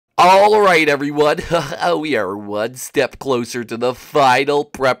Alright everyone, we are one step closer to the final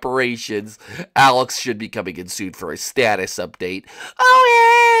preparations. Alex should be coming in soon for a status update.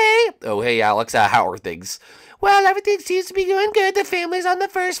 Oh hey Alex, how are things? Well, everything seems to be going good. The family's on the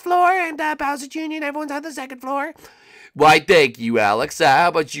first floor, and Bowser Jr. and everyone's on the second floor. Why, thank you, Alex. How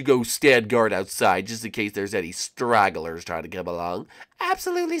about you go stand guard outside, just in case there's any stragglers trying to come along?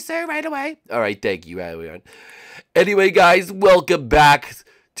 Absolutely, sir, right away. Alright, thank you, everyone. Anyway, guys, welcome back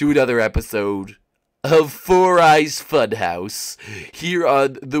to another episode of Four Eyes Fun House here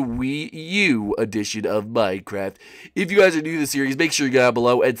on the Wii U edition of Minecraft. If you guys are new to the series, make sure you go down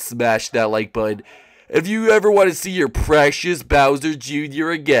below and smash that like button. If you ever want to see your precious Bowser Jr.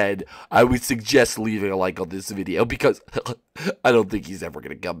 again, I would suggest leaving a like on this video because I don't think he's ever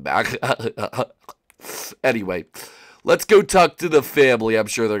going to come back. Anyway, let's go talk to the family. I'm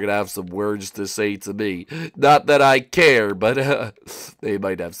sure they're going to have some words to say to me. Not that I care, but they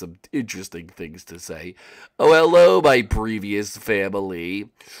might have some interesting things to say. Oh, hello, my previous family.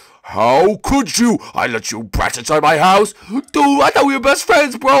 How could you? I let you press inside my house? Dude, I thought we were best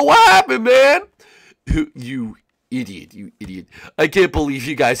friends, bro. What happened, man? You idiot, you idiot. I can't believe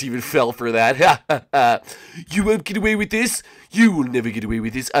you guys even fell for that. You won't get away with this. You will never get away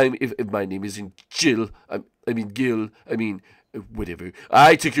with this. If my name isn't Gil, whatever.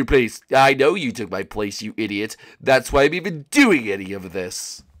 I took your place. I know you took my place, you idiot. That's why I'm even doing any of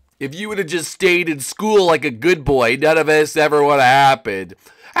this. If you would have just stayed in school like a good boy, none of this ever would have happened.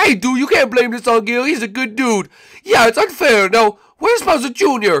 Hey, dude, you can't blame this on Gil. He's a good dude. Yeah, it's unfair. Now, where's Bowser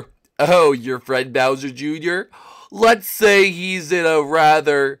Jr.? Oh, your friend Bowser Jr.? Let's say he's in a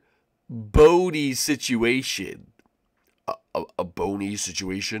rather bony situation. A bony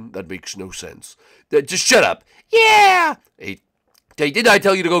situation? That makes no sense. Just shut up. Yeah! Hey, didn't I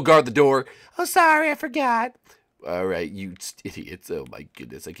tell you to go guard the door? Oh, sorry, I forgot. Alright, you idiots. Oh my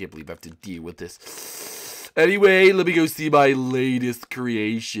goodness, I can't believe I have to deal with this. Anyway, let me go see my latest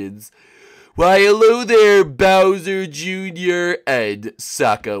creations. Why, hello there, Bowser Jr. and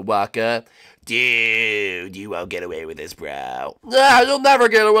Saka Waka. Dude, you won't get away with this, bro. You'll never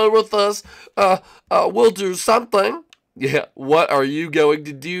get away with this. We'll do something. Yeah, what are you going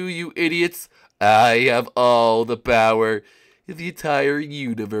to do, you idiots? I have all the power in the entire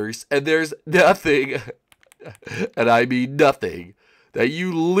universe, and there's nothing, and I mean nothing, that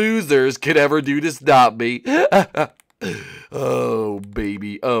you losers can ever do to stop me. Oh,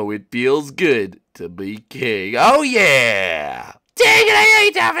 baby. Oh, it feels good to be king. Oh, yeah. Dang it, I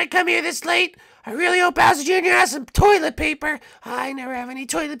hate having to come here this late. I really hope Bowser Jr. has some toilet paper. I never have any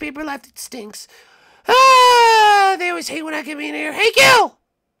toilet paper left. It stinks. They always hate when I come in here. Hey, Gil!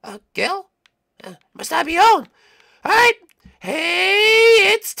 Gil? Must not be home. All right.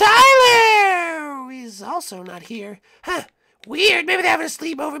 Hey, it's Tyler! He's also not here. Huh. Weird. Maybe they're having a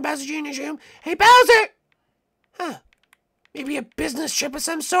sleepover in Bowser Jr.'s room. Hey, Bowser! Huh. Maybe a business trip of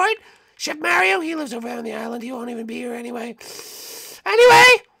some sort? Chef Mario, he lives over there on the island. He won't even be here anyway. Anyway,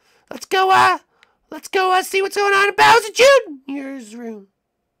 let's go see what's going on in Bowser Jr.'s room.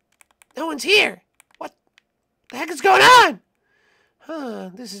 No one's here. What the heck is going on? Huh,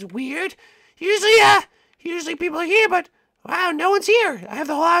 this is weird. Usually people are here, but wow, no one's here. I have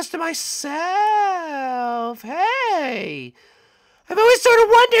the whole house to myself. Hey, I've always sort of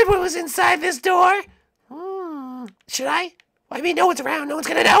wondered what was inside this door. Should I? I mean, no one's around. No one's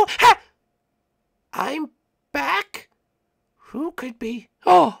gonna know. Ha! I'm back? Who could be?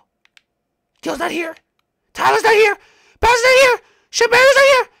 Oh! Gil's not here. Tyler's not here. Bowser's not here. Shabaru's not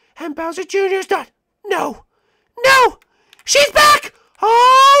here. And Bowser Jr.'s not. No. No! She's back!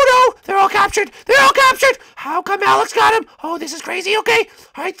 Oh, no! They're all captured. They're all captured! How come Alex got him? Oh, this is crazy. Okay.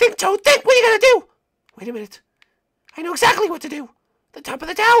 All right, think, Toad. Think. What are you gonna do? Wait a minute. I know exactly what to do. The top of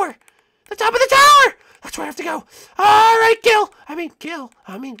the tower. The top of the tower! That's where I have to go. All right, Gil.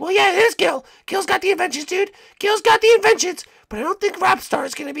 Well, yeah, it is Gil. Gil's got the inventions, dude. Gil's got the inventions. But I don't think Rap Star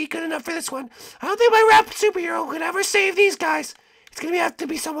is going to be good enough for this one. I don't think my rap superhero could ever save these guys. It's going to have to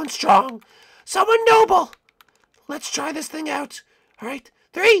be someone strong. Someone noble. Let's try this thing out. All right.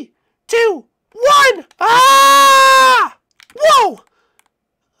 3, 2, 1. Ah! Whoa!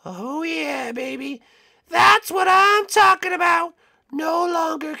 Oh, yeah, baby. That's what I'm talking about. No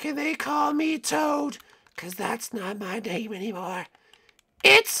longer can they call me Toad, because that's not my name anymore.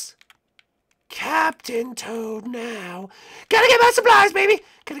 It's Captain Toad now. Gotta get my supplies, baby.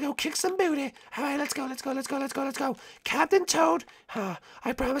 Gotta go kick some booty. All right, let's go. Captain Toad. I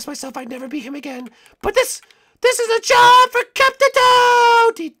promised myself I'd never be him again. But this is a job for Captain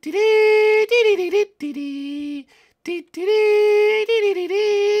Toad.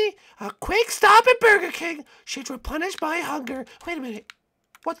 A quick stop at Burger King should replenish my hunger. Wait a minute.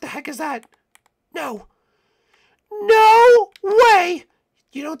 What the heck is that? No. No way!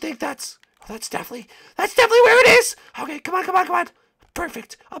 You don't think that's... That's definitely where it is! Okay, come on.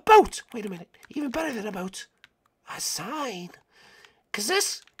 Perfect. A boat! Wait a minute. Even better than a boat. A sign. Because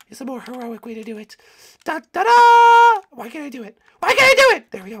this is a more heroic way to do it. Da-da-da! Why can't I do it?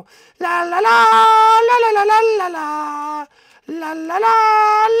 There we go. La la la, la la la la la la. La la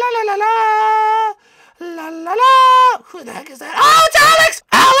la, la la la la. La la la. Who the heck is that? Oh, it's Alex!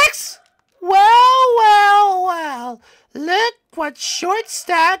 Alex! Well. Look what Short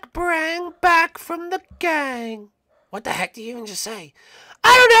Stack bring back from the gang. What the heck do you even just say?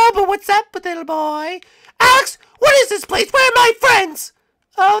 I don't know, but what's up, little boy? Alex, what is this place? Where are my friends?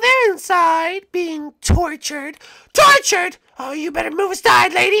 Oh, they're inside, being tortured. Tortured? Oh, you better move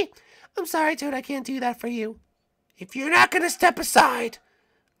aside, lady. I'm sorry, Toad, I can't do that for you. If you're not going to step aside,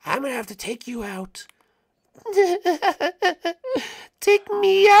 I'm going to have to take you out. Take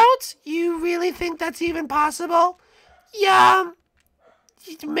me out? You really think that's even possible? Yeah,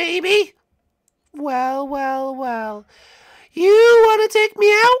 maybe. Well. You want to take me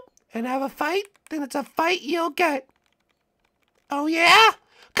out and have a fight? Then it's a fight you'll get. Oh, yeah?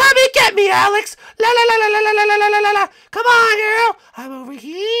 Come and get me, Alex! La la la la la la la la la la! Come on, girl! I'm over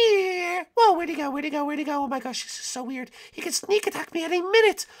here! Whoa, where'd he go? Oh my gosh, this is so weird. He can sneak attack me any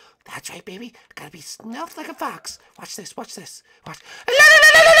minute! That's right, baby. Gotta be stealth like a fox. Watch this. Watch. La la la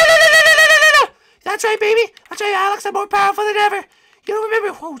la la la la la la! That's right, baby. That's right, Alex. I'm more powerful than ever. You don't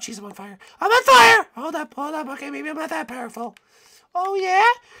remember? Oh, jeez, I'm on fire. Hold up. Okay, maybe I'm not that powerful. Oh, yeah?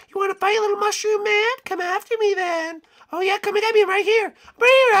 You want to fight, little mushroom man? Come after me, then. Oh, yeah, come and get me. I'm right here. I'm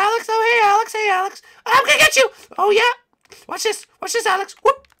right here, Alex. Oh, hey, Alex. I'm going to get you. Oh, yeah. Watch this, Alex.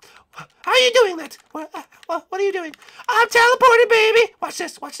 Whoop. How are you doing that? What are you doing? I'm teleporting, baby. Watch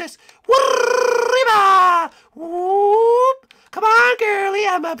this. Whoop. Come on, girlie.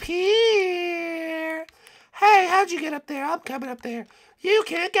 I'm up here. Hey, how'd you get up there? I'm coming up there. You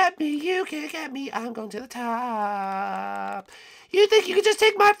can't get me. I'm going to the top. You think you can just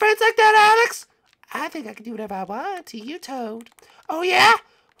take my friends like that, Alex? I think I can do whatever I want to you, Toad. Oh, yeah?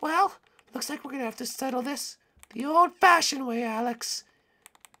 Well, looks like we're going to have to settle this the old-fashioned way, Alex.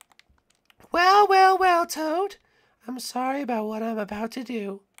 Well, Toad. I'm sorry about what I'm about to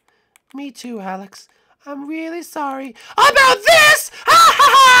do. Me too, Alex. I'm really sorry. About this! Ha ha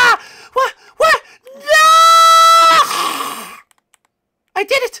ha! What? No! I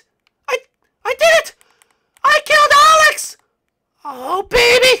did it! I did it! I killed Alex! Oh,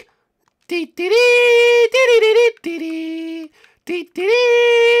 baby!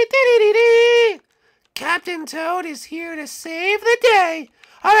 Captain Toad is here to save the day.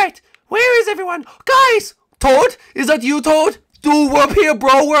 All right, where is everyone? Guys! Toad? Is that you, Toad? Dude, we're up here,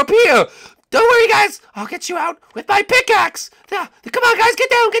 bro. We're up here. Don't worry, guys. I'll get you out with my pickaxe. Come on, guys. Get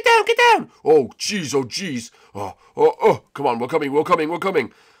down. Oh, jeez. Oh, come on. We're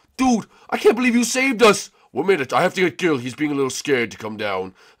coming. Dude, I can't believe you saved us. 1 minute. I have to get Gil. He's being a little scared to come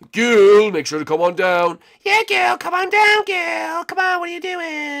down. Gil, make sure to come on down. Yeah, Gil. Come on down, Gil. Come on. What are you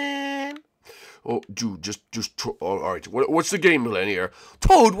doing? Oh, dude, just all right. What's the game plan here?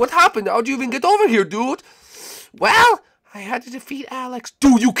 Toad, what happened? How'd you even get over here, dude? Well, I had to defeat Alex.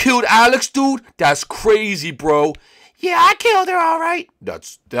 Dude, you killed Alex, dude? That's crazy, bro. Yeah, I killed her, all right.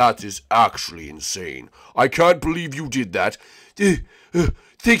 That is actually insane. I can't believe you did that.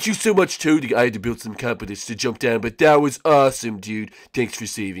 Thank you so much, Toad. I had to build some confidence to jump down, but that was awesome, dude. Thanks for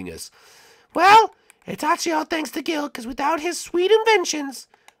saving us. Well, it's actually all thanks to Gil, because without his sweet inventions,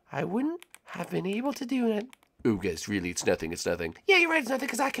 I wouldn't have been able to do it. Oh, guys, really, it's nothing. Yeah, you're right, it's nothing,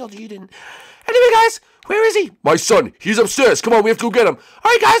 because I killed you didn't. Anyway, guys, where is he? My son, he's upstairs. Come on, we have to go get him.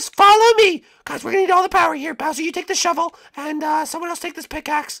 All right, guys, follow me. Guys, we're going to need all the power here. Bowser, you take the shovel, and someone else take this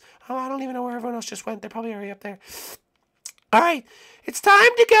pickaxe. Oh, I don't even know where everyone else just went. They're probably already up there. All right, it's time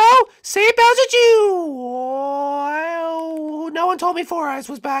to go save Bowser Jew. Oh, no one told me Four Eyes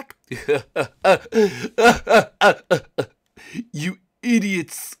was back. You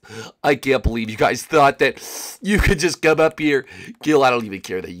idiots. I can't believe you guys thought that you could just come up here. Gil, I don't even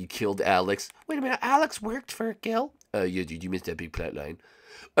care that you killed Alex. Wait a minute, Alex worked for Gil? Yeah, dude, you missed that big plot line.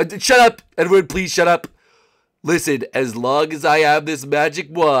 Shut up! Everyone, please shut up. Listen, as long as I have this magic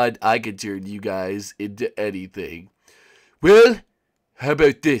wand, I can turn you guys into anything. Well, how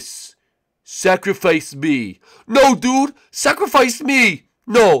about this? Sacrifice me. No, dude, sacrifice me.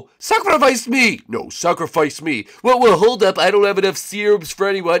 No, sacrifice me. No, sacrifice me. Well, hold up. I don't have enough serums for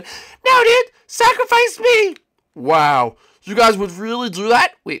anyone. No, dude, sacrifice me. Wow, you guys would really do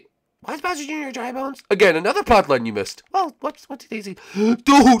that? Wait. Why is Bowser Jr. dry bones? Again, another plotline you missed. Well, what's Daisy?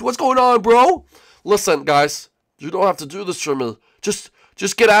 Dude, what's going on, bro? Listen, guys, you don't have to do this for me. Just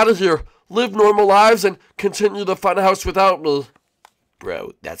just get out of here, live normal lives, and continue the fun house without me.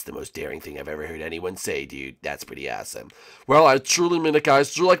 Bro, that's the most daring thing I've ever heard anyone say, dude. That's pretty awesome. Well, I truly mean it,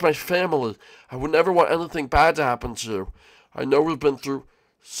 guys. You're like my family. I would never want anything bad to happen to you. I know we've been through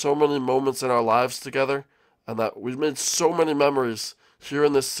so many moments in our lives together, and that we've made so many memories here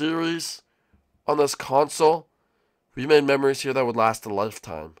in this series, on this console. We made memories here that would last a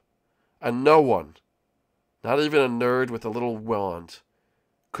lifetime. And no one, not even a nerd with a little wand,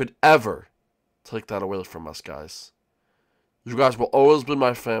 could ever take that away from us, guys. You guys will always be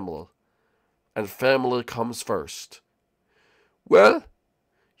my family. And family comes first. Well,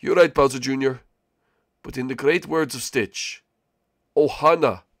 you're right, Bowser Jr. But in the great words of Stitch,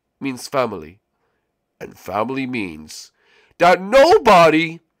 Ohana means family. And family means that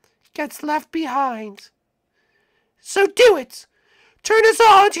nobody gets left behind. So do it. Turn us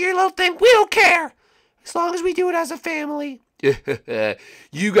all into your little thing. We don't care. As long as we do it as a family.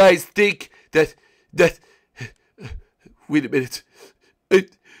 You guys think that wait a minute.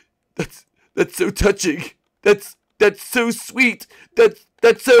 That's so touching. That's so sweet. That's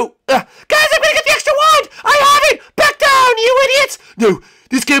so Guys, I'm gonna get the extra wand! I have it! Back down, you idiots! No,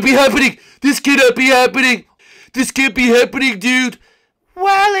 this can't be happening. This cannot be happening. This can't be happening, dude.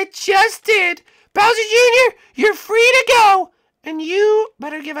 Well, it just did. Bowser Jr., you're free to go. And you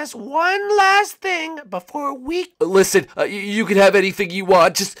better give us one last thing before we... Listen, you can have anything you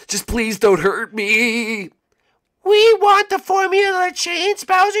want. Just please don't hurt me. We want the formula that chains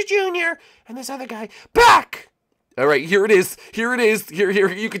Bowser Jr. and this other guy back. All right, here it is. Here,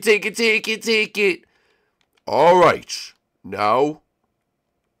 you can take it. All right, now,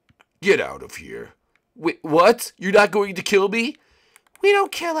 get out of here. Wait, what? You're not going to kill me? We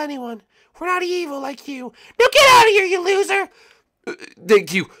don't kill anyone. We're not evil like you. Now get out of here, you loser.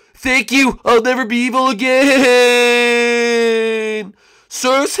 Thank you. I'll never be evil again.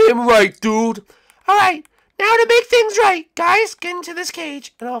 Serves him right, dude. All right, now to make things right, guys, get into this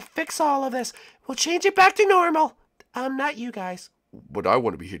cage, and I'll fix all of this. We'll change it back to normal. Not you guys. But I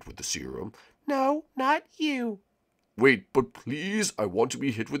want to be hit with the serum. No, not you. Wait, but please, I want to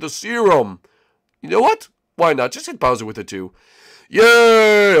be hit with the serum. You know what? Why not? Just hit Bowser with it too.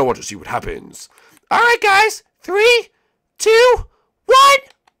 Yay! I want to see what happens. All right, guys. 3, 2, 1.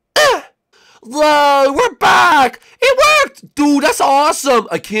 Whoa, we're back! It worked! Dude, that's awesome!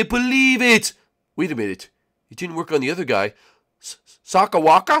 I can't believe it! Wait a minute. It didn't work on the other guy.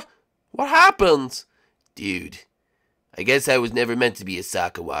 Sakawaka? What happened? Dude, I guess I was never meant to be a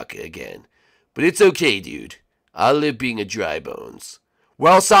Sakawaka again. But it's okay, dude. I'll live being a dry bones.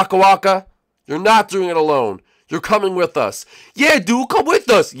 Well, Sakawaka, you're not doing it alone. You're coming with us. Yeah, dude, come with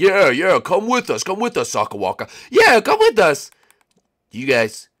us. Yeah, come with us. Come with us, Sakawaka. Yeah, come with us. You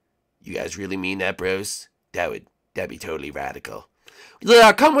guys really mean that, bros? That'd be totally radical.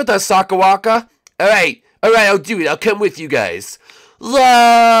 Yeah, come with us, Sakawaka. Alright, I'll do it. I'll come with you guys.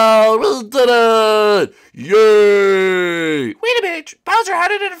 Wow, we did it! Yay! Wait a minute, Bowser, how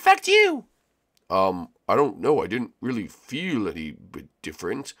did it affect you? I don't know. I didn't really feel any bit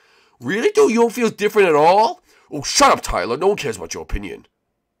different. Really, dude? You don't feel different at all? Oh, shut up, Tyler. No one cares about your opinion.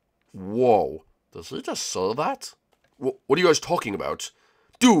 Whoa. Does he just say that? What are you guys talking about?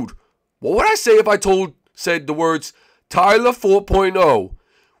 Dude, what would I say if I said the words Tyler 4.0?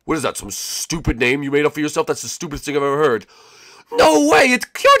 What is that, some stupid name you made up for yourself? That's the stupidest thing I've ever heard. No way, it's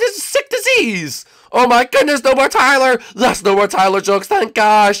cured this sick disease! Oh my goodness, no more Tyler! That's no more Tyler jokes, thank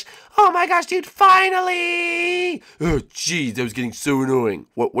gosh! Oh my gosh, dude, finally! Oh, jeez, that was getting so annoying.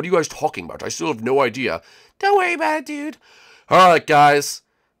 What are you guys talking about? I still have no idea. Don't worry about it, dude. Alright, guys.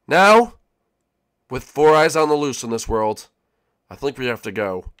 Now, with 4 eyes on the loose in this world, I think we have to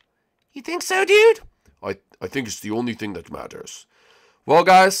go. You think so, dude? I think it's the only thing that matters. Well,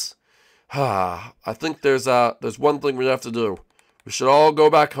 guys, I think there's one thing we have to do. We should all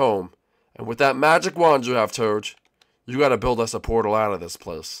go back home. And with that magic wand you have, Toad, you gotta build us a portal out of this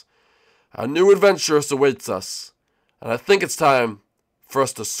place. A new adventure awaits us. And I think it's time for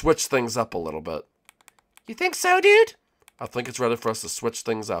us to switch things up a little bit. You think so, dude? I think it's ready for us to switch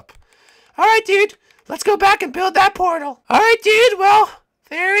things up. Alright, dude. Let's go back and build that portal. Alright, dude. Well,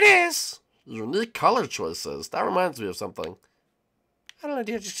 there it is. Unique color choices. That reminds me of something. I don't know,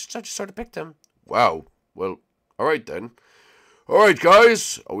 dude. I just sort of picked them. Wow. Well, alright then. Alright,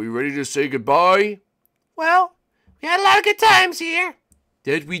 guys. Are we ready to say goodbye? Well, we had a lot of good times here.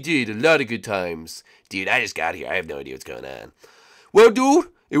 That we did. A lot of good times. Dude, I just got here. I have no idea what's going on. Well, dude,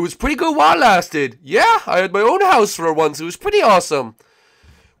 it was pretty good while it lasted. Yeah, I had my own house for once. It was pretty awesome.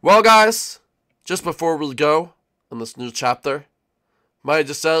 Well, guys, just before we go on this new chapter, might I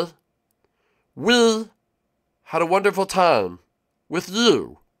just say, we had a wonderful time with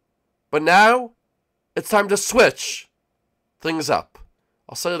you. But now, it's time to switch things up.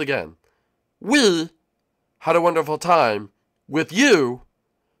 I'll say it again. We had a wonderful time with you,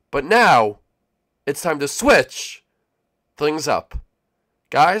 but now it's time to switch things up.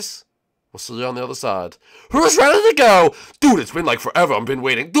 Guys, we'll see you on the other side. Who's ready to go? Dude, it's been like forever. I've been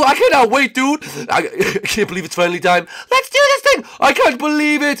waiting. Dude, I cannot wait, dude. I can't believe it's finally time. Let's do this thing. I can't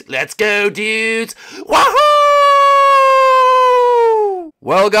believe it. Let's go, dudes. Wahoo!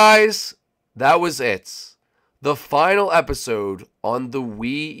 Well, guys, that was it. The final episode on the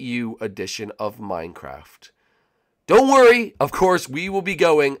Wii U edition of Minecraft. Don't worry, of course, we will be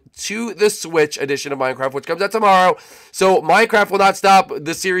going to the Switch edition of Minecraft, which comes out tomorrow. So Minecraft will not stop.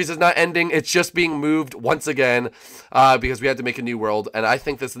 The series is not ending. It's just being moved once again because we had to make a new world. And I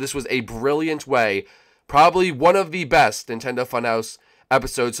think this was a brilliant way, probably one of the best Nintendo Funhouse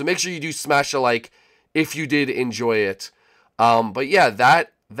episodes. So make sure you do smash a like if you did enjoy it. But yeah,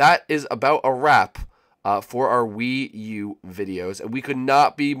 that is about a wrap for our Wii U videos. And we could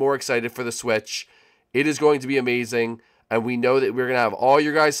not be more excited for the Switch. It is going to be amazing, and we know that we're going to have all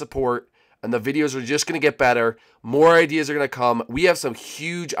your guys' support, and the videos are just going to get better. More ideas are going to come. We have some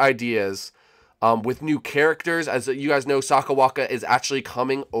huge ideas with new characters. As you guys know, Sakawaka is actually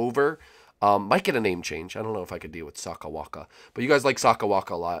coming over. Might get a name change. I don't know if I could deal with Sakawaka, but you guys like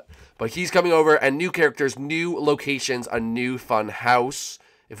Sakawaka a lot. But he's coming over, and new characters, new locations, a new fun house,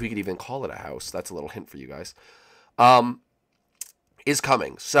 if we could even call it a house. That's a little hint for you guys, is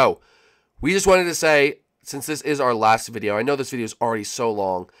coming. So we just wanted to say, since this is our last video, I know this video is already so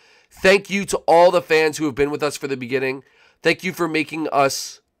long, thank you to all the fans who have been with us for the beginning. Thank you for making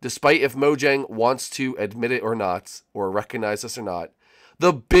us, despite if Mojang wants to admit it or not, or recognize us or not,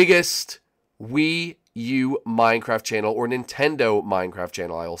 the biggest Wii U Minecraft channel, or Nintendo Minecraft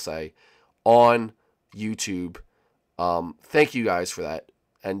channel, I will say, on YouTube. Thank you guys for that.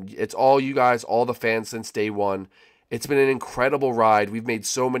 And it's all you guys, all the fans since day one. It's been an incredible ride. We've made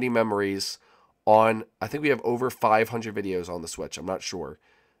so many memories on, I think we have over 500 videos on the Switch. I'm not sure.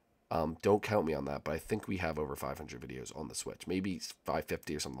 Don't count me on that, but I think we have over 500 videos on the Switch. Maybe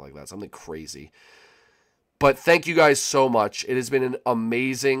 550 or something like that. Something crazy. But thank you guys so much. It has been an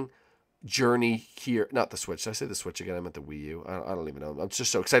amazing journey here. Not the Switch. Did I say the Switch again? I meant the Wii U. I don't even know. I'm just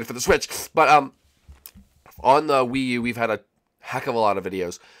so excited for the Switch. But on the Wii U, we've had a heck of a lot of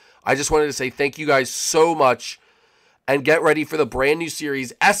videos. I just wanted to say thank you guys so much. And get ready for the brand new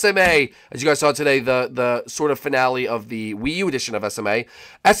series, SMA. As you guys saw today, the sort of finale of the Wii U edition of SMA.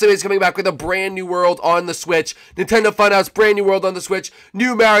 SMA is coming back with a brand new world on the Switch. Nintendo Funhouse, brand new world on the Switch.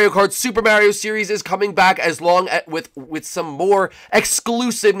 New Mario Kart Super Mario series is coming back with some more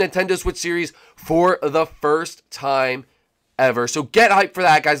exclusive Nintendo Switch series for the first time ever. So get hyped for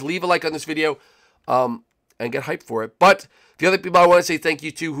that, guys. Leave a like on this video and get hyped for it. But the other people I want to say thank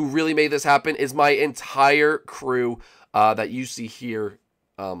you to who really made this happen is my entire crew that you see here.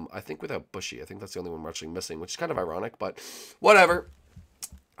 I think without Bushy. I think that's the only one we're actually missing, which is kind of ironic, but whatever.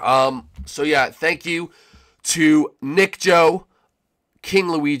 So yeah, thank you to Nick Joe, King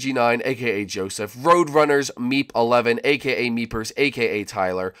Luigi 9, aka Joseph, Roadrunners Meep 11, aka Meepers, aka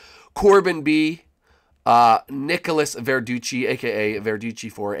Tyler, Corbin B, Nicholas Verducci, aka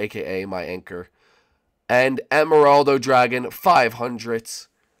Verducci 4, aka my anchor, and Emeraldo Dragon 500,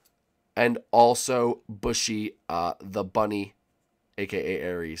 and also Bushy the Bunny, aka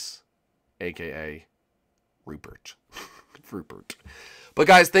Aries, aka Rupert. Rupert. But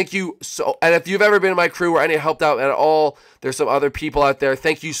guys, thank you so, and if you've ever been in my crew or any helped out at all, there's some other people out there.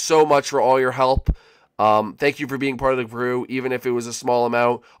 Thank you so much for all your help. Thank you for being part of the crew, even if it was a small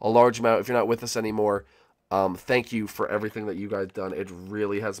amount, a large amount, if you're not with us anymore. Thank you for everything that you guys done. It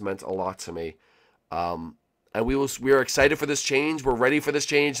really has meant a lot to me. And we are excited for this change. We're ready for this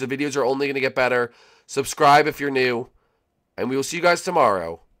change. The videos are only going to get better. Subscribe if you're new. And we will see you guys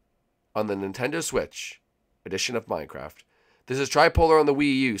tomorrow on the Nintendo Switch edition of Minecraft. This is Tripolar on the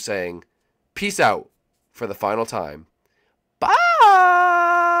Wii U saying, peace out for the final time. Bye!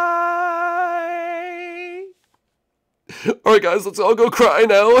 Alright guys, let's all go cry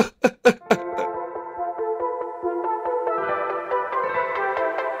now.